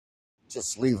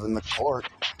just leaving the court.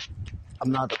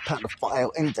 I'm not a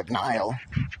pedophile in denial.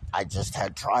 I just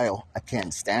had trial. I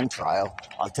can't stand trial.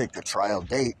 I'll take a trial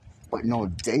date, but no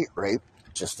date rape,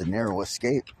 just a narrow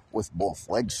escape with both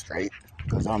legs straight,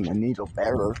 because I'm the needle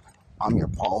bearer. I'm your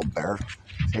pallbearer,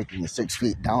 taking you 6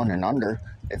 feet down and under.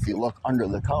 If you look under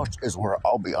the couch is where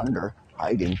I'll be under,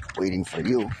 hiding, waiting for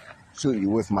you. Shoot you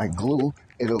with my glue.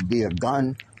 It'll be a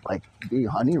gun like bee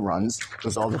honey runs,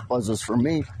 because all the buzz is for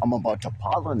me. I'm about to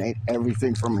pollinate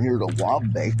everything from here to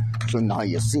Wob Bay. So now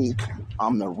you see,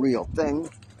 I'm the real thing.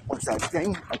 What's that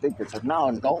thing? I think it's a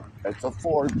noun. No, it's a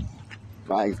Ford.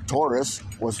 My Taurus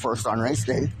was first on race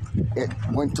day. It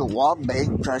went to Wob Bay,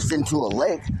 crashed into a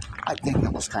lake. I think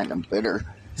it was kind of bitter,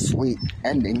 sweet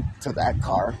ending to that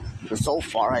car. But so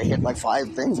far, I hit like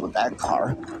 5 things with that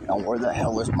car. Now, where the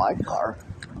hell is my car?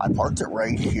 I parked it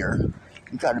right here.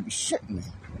 You gotta be shitting me.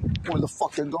 Where the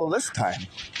fuck did it go this time?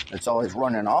 It's always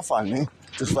running off on me,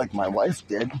 just like my wife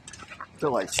did.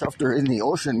 Till I shoved her in the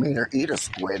ocean, made her eat a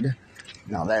squid.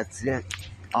 Now that's it.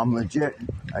 I'm legit.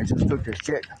 I just took a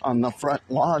shit on the front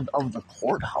lawn of the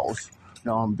courthouse.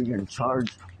 Now I'm being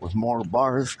charged with more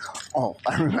bars. Oh,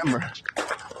 I remember.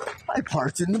 I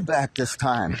parked in the back this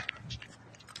time.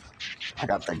 I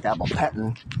got the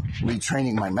gabapentin,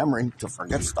 retraining my memory to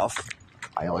forget stuff.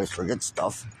 I always forget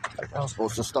stuff. Like I was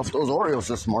supposed to stuff those Oreos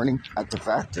this morning at the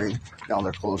factory. Now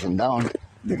they're closing down.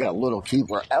 They got a little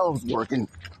keeper elves working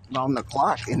round the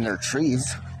clock in their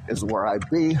trees is where I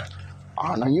be.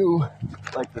 On you,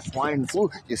 like the swine flu.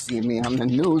 You see me on the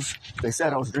news. They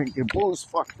said I was drinking booze.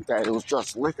 Fuck that. It was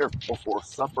just liquor before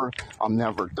supper. I'm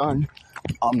never done.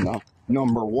 I'm the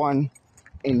number one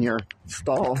in your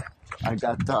stall. I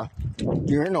got the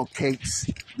urinal cakes.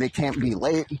 They can't be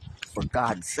late. For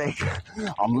God's sake,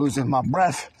 I'm losing my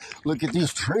breath. Look at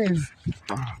these trees.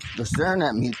 They're staring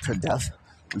at me to death.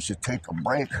 We should take a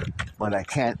break, but I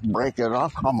can't break it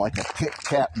up. I'm like a Kit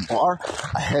Kat bar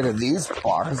ahead of these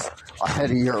bars,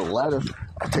 ahead of your lettuce.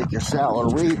 I'll take your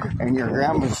salary and your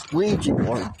grandma's squeegee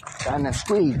board and a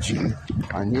squeegee.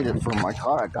 I need it for my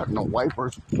car. I got no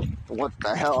wipers. What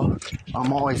the hell?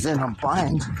 I'm always in a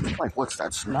bind. Like, what's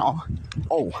that smell?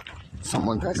 Oh,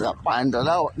 someone got that binded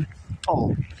out.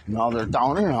 Oh, now they're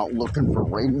down and out looking for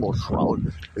rainbow trout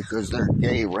because they're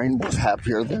gay. Rainbow's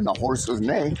happier than the horse's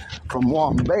neigh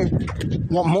from Bay.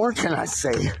 What more can I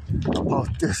say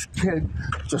about this kid?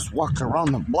 Just walked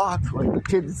around the block like the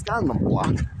kid that's on the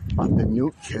block. Not the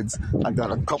new kids. I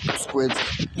got a couple squids.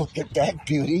 Look at that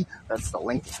beauty. That's the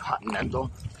Ling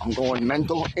Continental. I'm going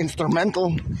mental,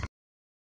 instrumental.